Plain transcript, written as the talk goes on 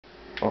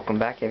Welcome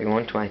back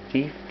everyone to my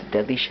Thief the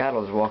Deadly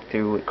Shadows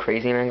walkthrough with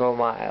Crazy Man Go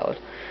Wild.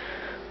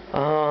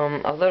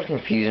 A little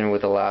confusion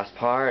with the last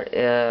part.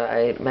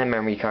 My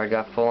memory card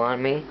got full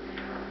on me.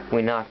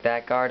 We knocked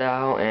that guard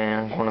out,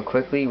 and I'm going to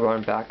quickly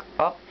run back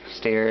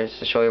upstairs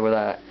to show you where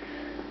that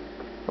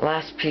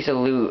last piece of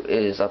loot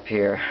is up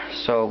here,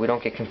 so we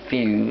don't get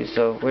confused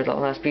of where the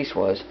last piece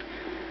was.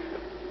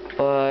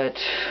 But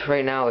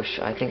right now,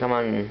 I think I'm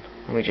on.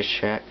 Let me just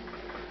check.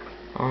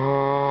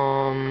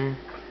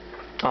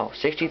 Oh,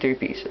 63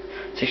 pieces,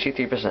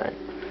 63%.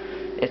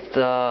 It's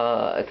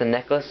a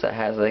necklace that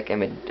has like a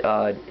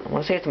I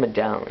want to say it's a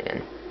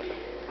medallion.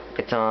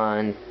 It's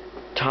on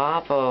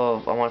top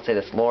of, I want to say,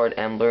 this Lord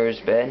Embler's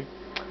bed.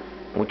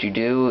 What you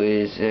do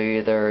is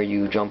either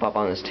you jump up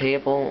on this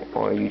table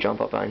or you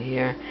jump up on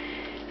here,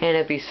 and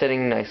it'd be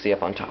sitting nicely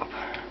up on top.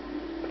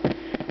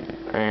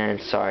 And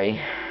sorry,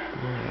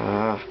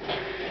 I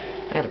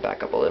gotta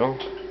back up a little.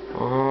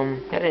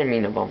 I didn't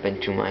mean to bump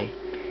into my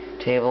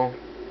table.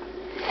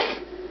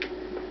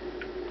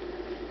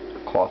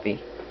 Coffee.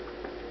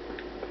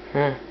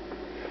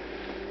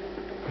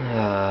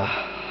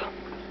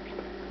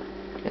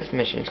 This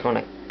mission's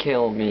gonna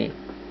kill me.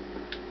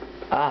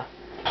 I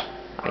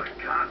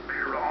can't be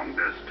wrong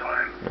this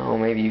time. No,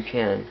 maybe you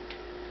can.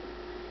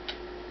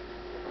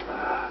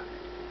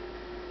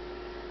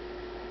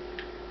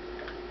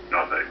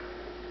 Nothing.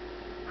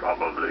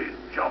 Probably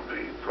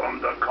jumping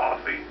from the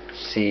coffee.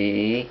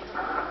 See?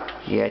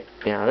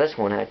 Now this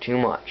one had too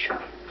much.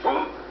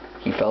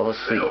 He fell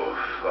asleep. So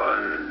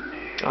funny.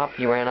 Oh,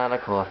 he ran out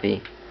of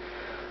coffee.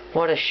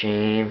 What a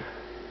shame.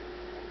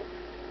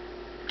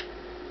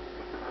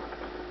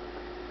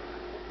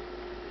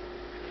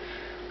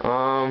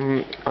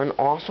 And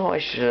also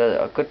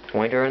a good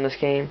pointer in this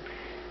game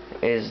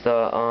is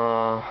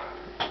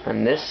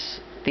in this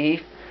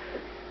Thief,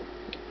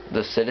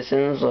 the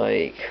citizens,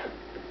 like,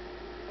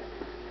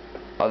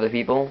 other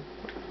people,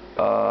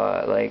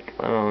 like,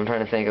 I don't know, I'm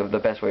trying to think of the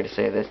best way to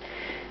say this.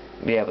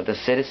 Yeah, but the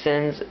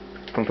citizens,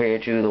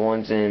 compared to the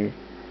ones in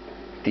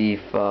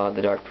Thief,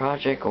 the Dark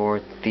Project, or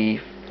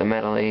Thief, the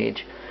Metal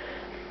Age,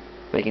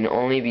 they can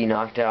only be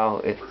knocked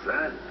out if,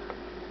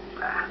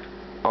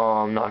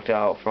 knocked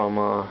out from,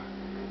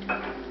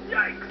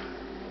 Yikes!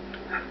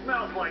 That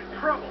smells like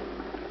trouble.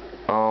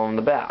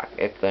 the back,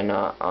 if they're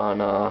not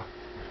on,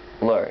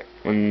 alert.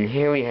 And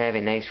here we have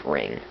a nice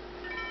ring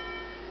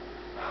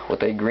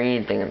with a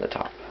green thing on the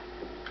top.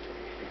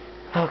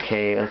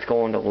 Okay, let's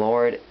go into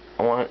Lord.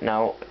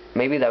 Now,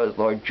 maybe that was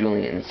Lord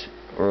Julian's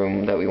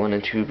room that we went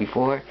into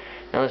before.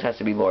 Now this has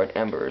to be Lord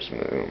Ember's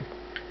room.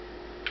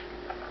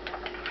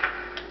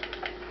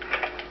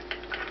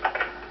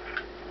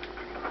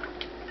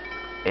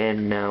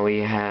 And now we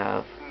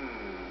have...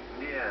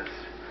 Yes,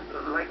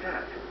 like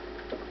that.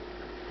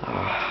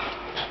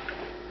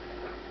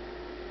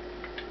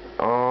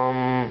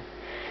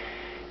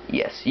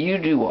 Yes, you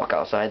do walk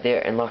outside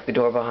there and lock the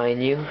door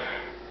behind you.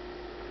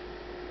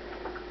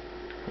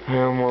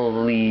 And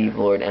we'll leave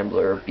Lord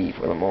Embler be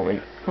for the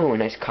moment. Oh, a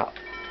nice cup.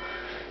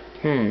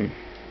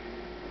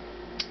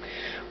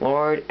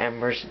 Lord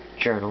Ember's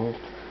journal.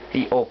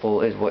 The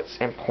opal is what's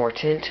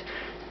important.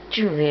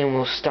 Julian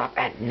will stop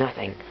at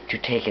nothing to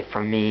take it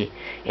from me,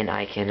 and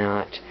I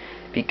cannot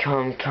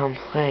become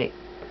complaints,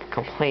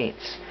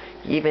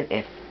 even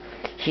if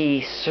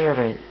he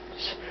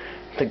servants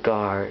the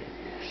guards.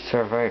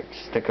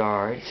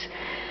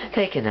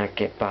 They cannot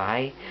get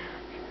by.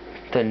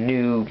 The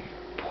new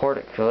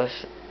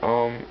Porticus,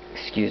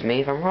 excuse me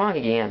if I'm wrong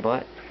again,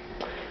 but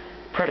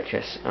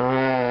Perticus,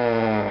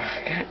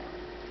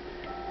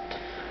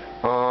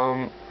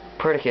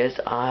 Perticus,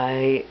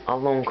 I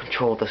alone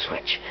control the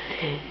switch.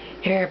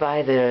 Here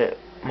by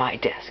my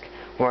desk,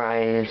 where I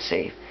am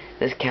safe.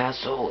 This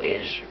castle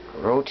is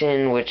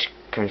rotten, which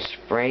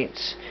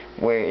constraints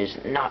where is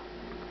not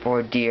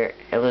for dear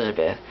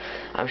Elizabeth.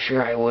 I'm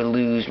sure I would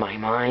lose my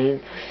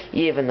mind.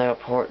 Even the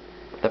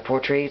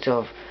portraits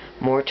of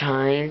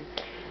Mortine,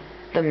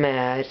 the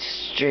mad,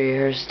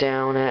 stares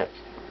down at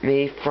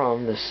me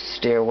from the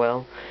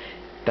stairwell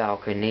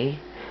balcony,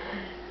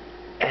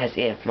 as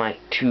if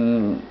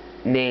to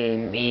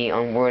name me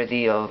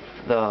unworthy of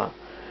the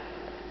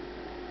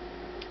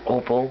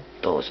opal.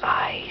 Those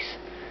eyes,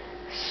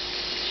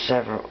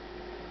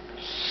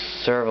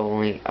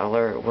 servilely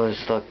alert, was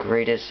the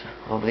greatest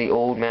of the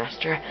old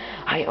master.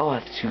 I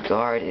ought to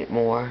guard it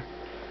more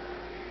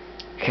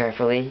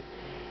carefully.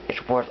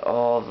 It's worth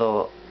all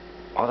the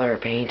other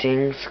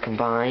paintings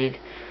combined.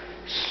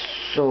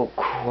 So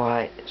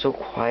quiet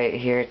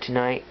here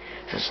tonight,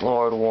 since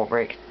Lord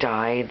Warbrick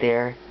died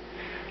there.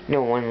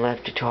 No one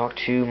left to talk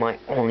to, my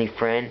only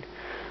friend.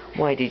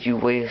 Why did you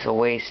waste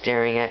away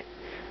staring at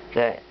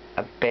that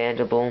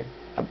abominable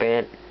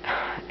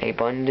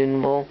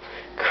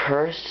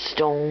cursed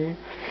stone?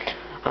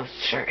 I'm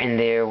certain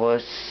there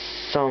was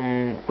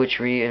some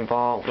witchery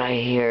involved. I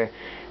hear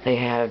they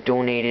have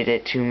donated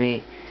it to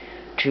me,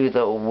 to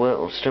the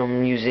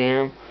Wilstone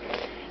Museum,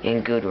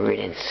 and good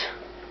riddance.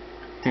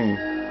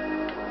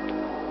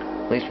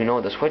 At least we know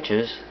what the switch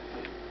is.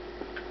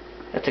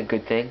 That's a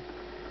good thing.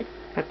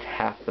 That's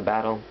half the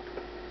battle.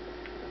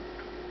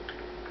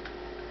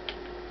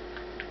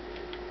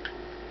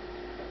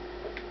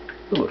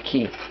 Ooh, a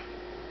key.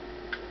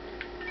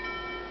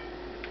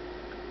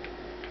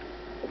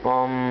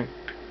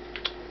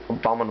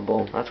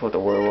 Abominable. That's what the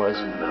word was.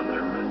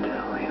 Another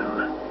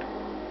medallion.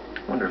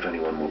 Wonder if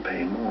anyone will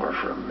pay more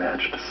for a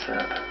matched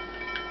set.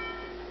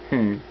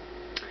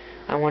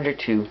 I wonder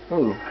too.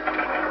 Ooh.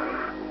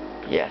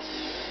 Yes.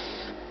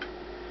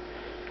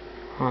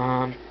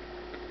 Oh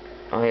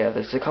yeah,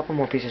 there's a couple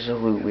more pieces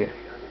of loot here.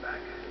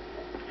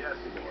 Yes,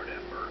 Lord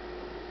Ember.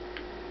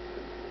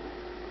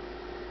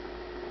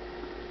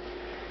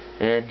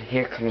 And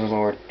here comes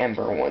Lord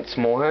Ember once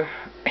more.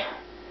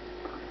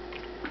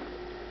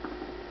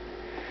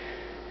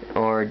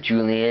 Or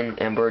Julian,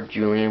 Ember,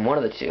 Julian, one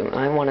of the two.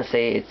 I want to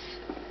say it's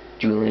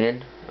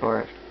Julian,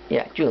 or,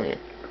 yeah, Julian.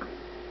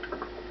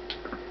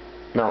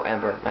 No,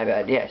 Ember, my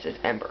bad. Yes, it's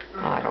Ember. Oh,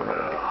 I don't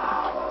know.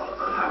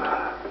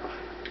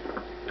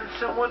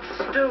 Someone's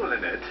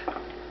stolen it.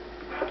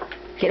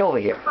 Get over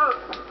here.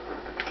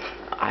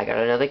 I got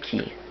another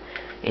key.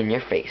 In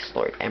your face,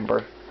 Lord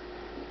Ember.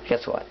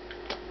 Guess what?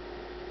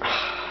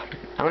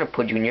 I'm gonna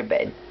put you in your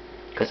bed.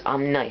 Because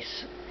I'm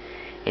nice.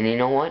 And you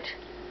know what?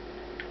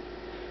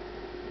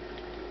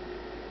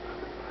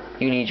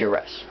 You need your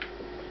rest.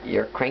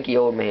 You're a cranky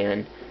old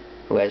man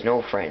who has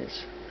no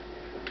friends.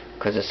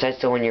 Because it says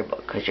so in your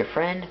book. Because your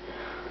friend,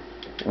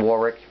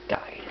 Warwick,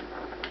 died.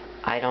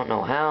 I don't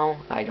know how.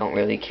 I don't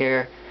really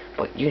care.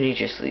 But you need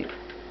your sleep.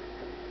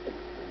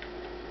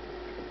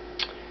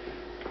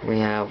 We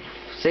have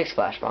 6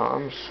 flash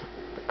bombs.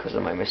 Because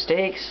of my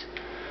mistakes.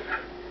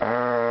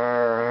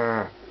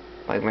 My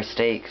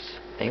mistakes.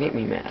 They make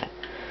me mad.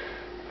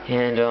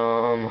 And,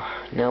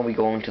 now we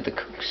go into the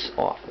cook's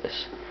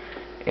office.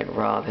 And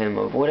rob him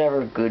of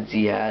whatever goods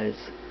he has.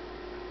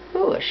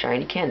 Ooh, a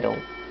shiny candle.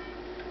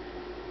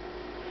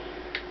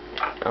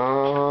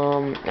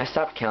 I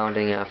stopped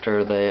counting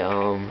after the,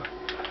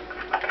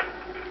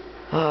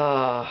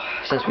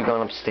 since we've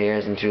gone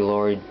upstairs into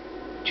Lord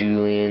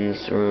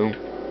Julian's room.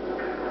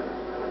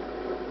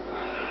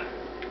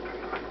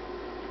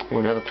 Oh,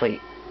 another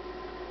plate.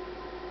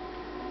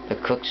 The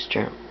cook's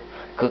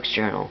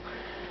journal.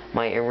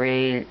 My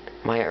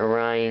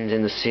errands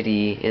in the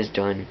city is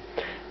done.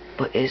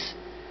 But is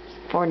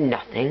for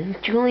nothing.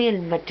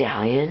 Julian's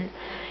medallion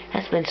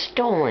has been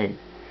stolen.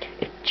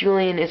 If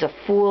Julian is a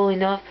fool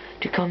enough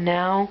to come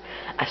now,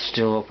 I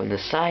still open the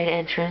side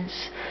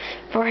entrance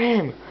for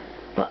him.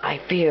 But I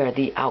fear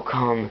the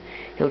outcome.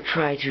 He'll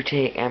try to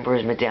take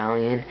Emperor's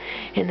medallion,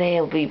 and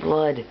there'll be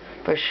blood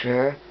for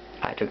sure.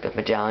 I took the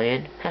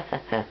medallion.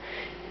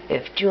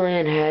 If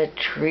Julian had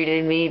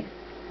treated me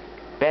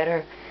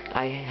better,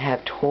 I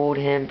have told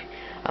him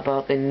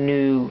about the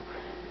new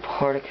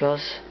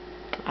particles.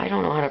 I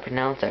don't know how to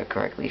pronounce that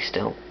correctly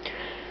still.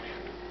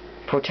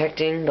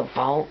 Protecting the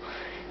vault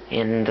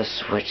and the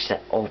switch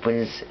that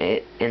opens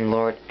it in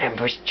Lord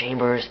Ember's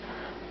chambers,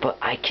 but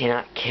I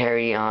cannot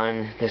carry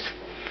on this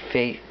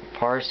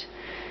farce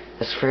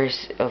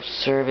of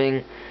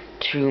serving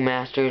 2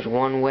 masters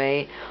one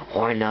way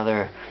or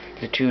another.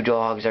 The 2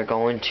 dogs are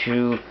going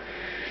to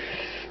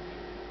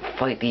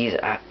fight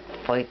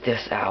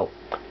this out.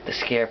 The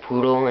scare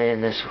poodle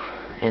and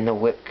the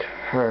whip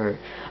cur.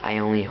 I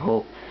only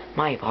hope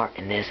my part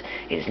in this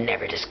is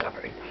never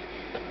discovered.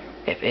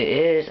 If it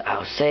is,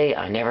 I'll say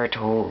I never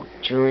told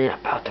Julian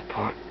about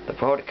the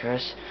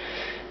Prodicus.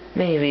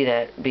 Maybe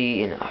that'd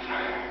be enough.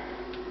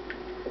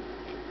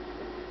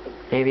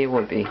 Maybe it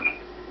would be.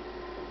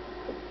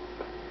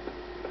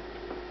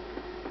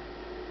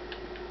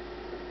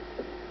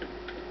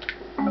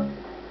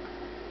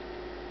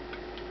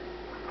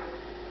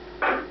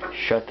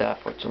 Shut that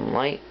for some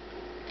light.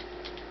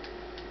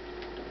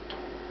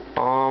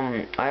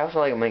 I also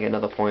like to make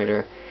another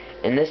pointer.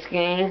 In this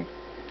game,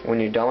 when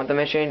you're done with the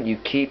mission, you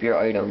keep your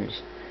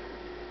items.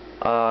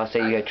 Say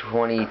you had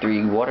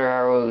 23 water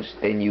arrows,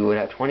 then you would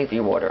have 23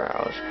 water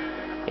arrows.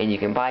 And you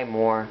can buy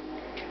more,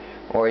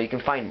 or you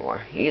can find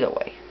more. Either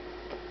way.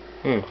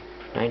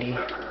 90.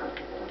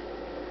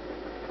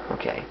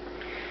 Okay.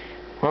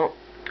 Well,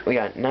 we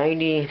got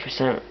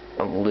 90%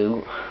 of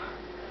loot.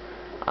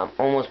 I'm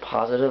almost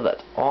positive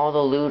that's all the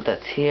loot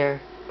that's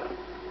here.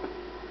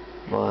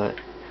 But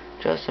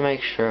just to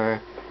make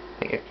sure,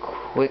 make a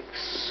quick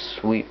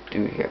sweep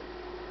through here.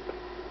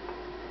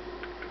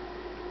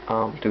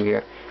 Let's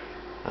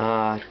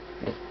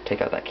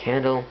take out that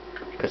candle,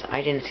 because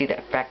I didn't see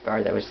that fat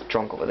guard that was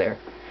drunk over there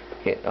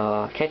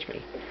catch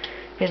me.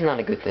 It's not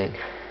a good thing.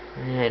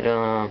 And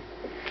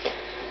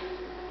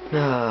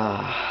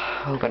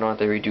I hope I don't have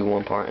to redo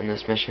one part in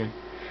this mission.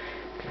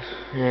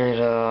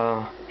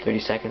 And 30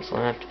 seconds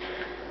left.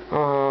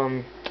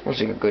 Looks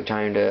like a good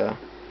time to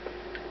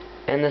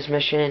end this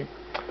mission.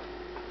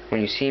 When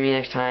you see me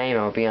next time,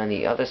 I'll be on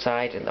the other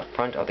side in the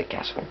front of the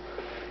castle.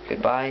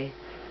 Goodbye,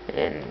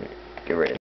 and get rid of